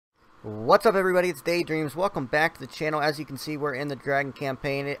What's up, everybody? It's DaYDreaMz. Welcome back to the channel. As you can see, we're in the Dragon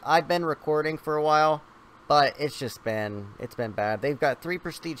campaign. I've been recording for a while, but it's been bad. They've got 3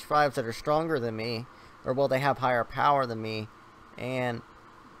 Prestige 5s that are stronger than me, or well, they have higher power than me, and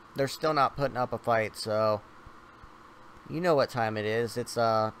they're still not putting up a fight. So you know what time it is. It's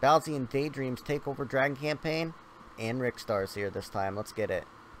Bowzee and DaYDreaMz Takeover Dragon campaign, and RickStar's here this time. Let's get it.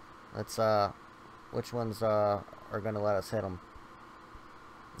 Let's which ones are gonna let us hit them?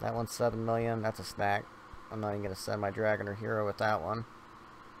 That one's 7 million. That's a snack. I'm not even going to send my dragon or hero with that one.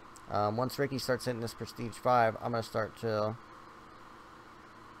 Once Ricky starts hitting this Prestige 5, I'm going to start to...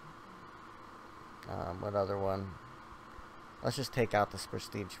 what other one? Let's just take out this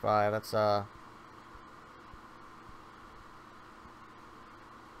Prestige 5. That's, let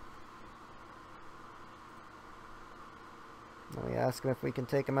me ask him if we can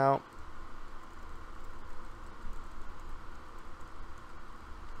take him out.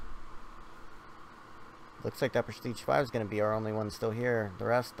 Looks like that Prestige 5 is going to be our only one still here. The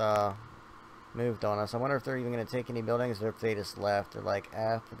rest moved on us. I wonder if they're even going to take any buildings or if they just left. They're like,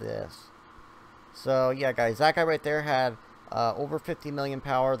 F this. So, yeah, guys. That guy right there had over 50 million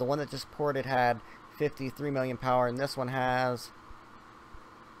power. The one that just ported had 53 million power. And this one has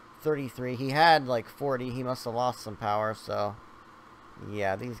 33. He had like 40. He must have lost some power. So,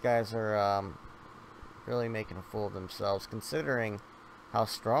 yeah, these guys are really making a fool of themselves, considering how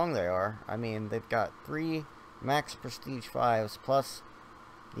strong they are. I mean, they've got 3 max Prestige 5s, plus,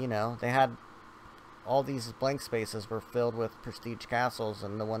 you know, they had all these blank spaces were filled with Prestige castles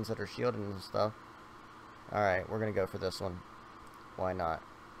and the ones that are shielded and stuff. Alright, we're going to go for this one. Why not?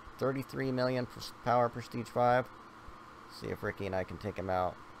 33 million power Prestige 5. See if Ricky and I can take him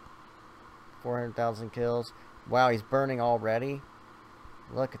out. 400,000 kills. Wow, he's burning already.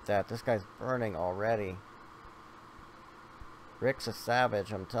 Look at that. This guy's burning already. Rick's a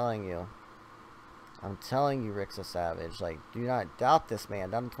savage, I'm telling you. I'm telling you, Rick's a savage. Like, do not doubt this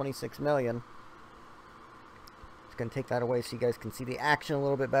man. Down to 26 million. Just gonna take that away so you guys can see the action a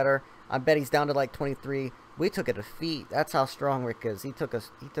little bit better. I bet he's down to like 23. We took a defeat. That's how strong Rick is. He took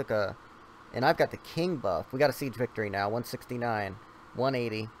a, and I've got the king buff. We got a siege victory now. 169,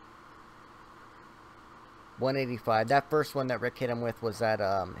 180, 185. That first one that Rick hit him with was that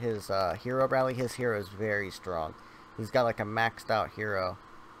his hero rally. His hero is very strong. He's got like a maxed out hero.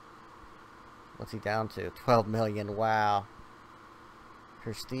 What's he down to? 12 million. Wow.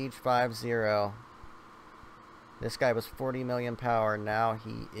 Prestige 5-0. This guy was 40 million power. Now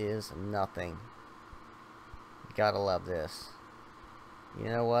he is nothing. You gotta love this. You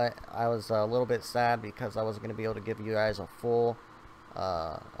know what? I was a little bit sad because I wasn't going to be able to give you guys a full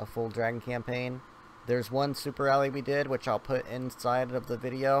dragon campaign. There's one super rally we did, which I'll put inside of the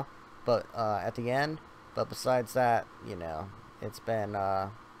video, but at the end. But besides that, you know, it's been,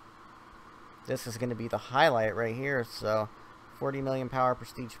 this is going to be the highlight right here. So, 40 million power,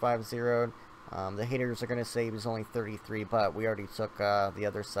 Prestige 5-0. The haters are going to say he was only 33, but we already took the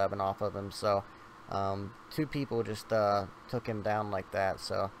other 7 off of him. So, 2 people just took him down like that.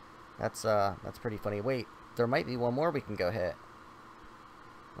 So, that's pretty funny. Wait, there might be one more we can go hit.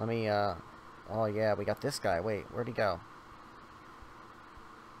 Let me, oh yeah, we got this guy. Wait, where'd he go?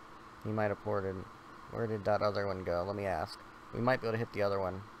 He might have ported. Where did that other one go? Let me ask. We might be able to hit the other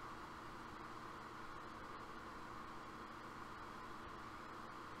one.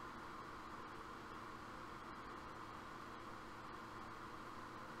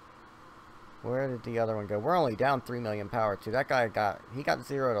 Where did the other one go? We're only down 3 million power too. That guy got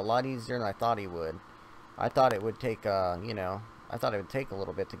zeroed a lot easier than I thought he would. I thought it would take you know, I thought it would take a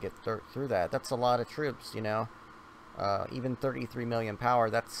little bit to get through that. That's a lot of troops, you know. Even 33 million power,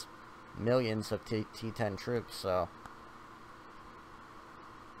 that's millions of T10 troops, so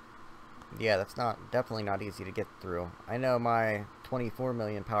yeah, that's definitely not easy to get through. I know my 24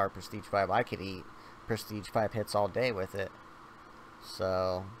 million power Prestige 5, I could eat Prestige 5 hits all day with it.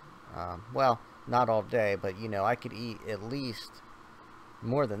 So, well, not all day, but you know, I could eat at least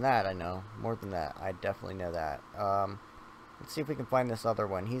more than that. I know, more than that. I definitely know that. Let's see if we can find this other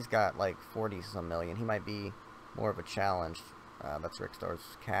one. He's got like 40 some million. He might be more of a challenge. That's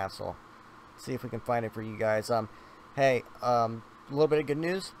RickStar's castle. Let's see if we can find it for you guys. Hey, a little bit of good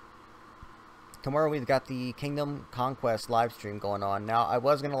news. Tomorrow we've got the Kingdom Conquest live stream going on. Now, I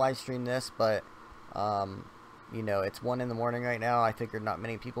was going to live stream this, but, you know, it's 1 in the morning right now. I figured not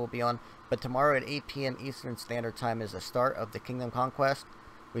many people will be on. But tomorrow at 8 p.m. Eastern Standard Time is the start of the Kingdom Conquest.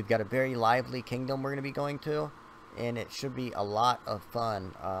 We've got a very lively kingdom we're going to be going to, and it should be a lot of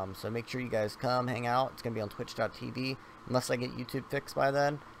fun. So make sure you guys come, hang out. It's going to be on twitch.tv, unless I get YouTube fixed by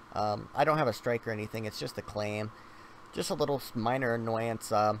then. I don't have a strike or anything. It's just a claim. Just a little minor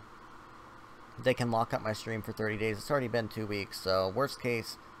annoyance. they can lock up my stream for 30 days. It's already been 2 weeks, so worst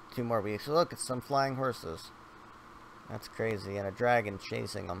case, 2 more weeks. So look, it's some flying horses. That's crazy, and a dragon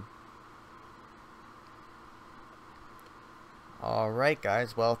chasing them. Alright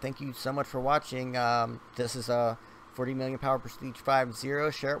guys, well thank you so much for watching. This is a 40 million power prestige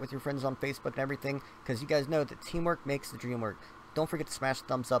 5-0. Share it with your friends on Facebook and everything, because you guys know that teamwork makes the dream work. Don't forget to smash the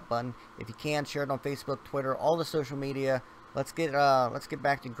thumbs up button. If you can, share it on Facebook, Twitter, all the social media. Let's get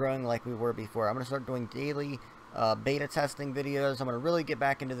back to growing like we were before. I'm gonna start doing daily beta testing videos. I'm gonna really get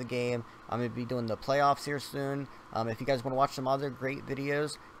back into the game. I'm gonna be doing the playoffs here soon. If you guys want to watch some other great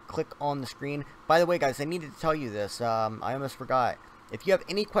videos, click on the screen. By the way, guys, I needed to tell you this. I almost forgot. If you have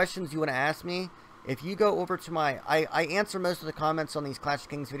any questions you want to ask me, if you go over to my, I answer most of the comments on these Clash of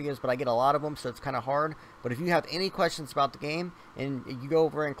Kings videos, but I get a lot of them, so it's kind of hard. But if you have any questions about the game, and you go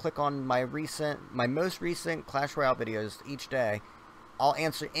over and click on my most recent Clash Royale videos each day, I'll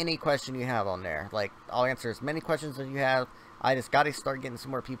answer any question you have on there. Like, I'll answer as many questions as you have. I just got to start getting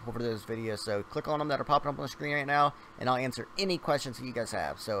some more people for those videos, so click on them that are popping up on the screen right now, and I'll answer any questions that you guys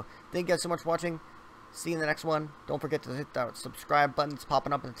have. So, thank you guys so much for watching. See you in the next one. Don't forget to hit that subscribe button that's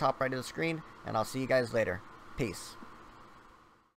popping up at the top right of the screen, and I'll see you guys later. Peace.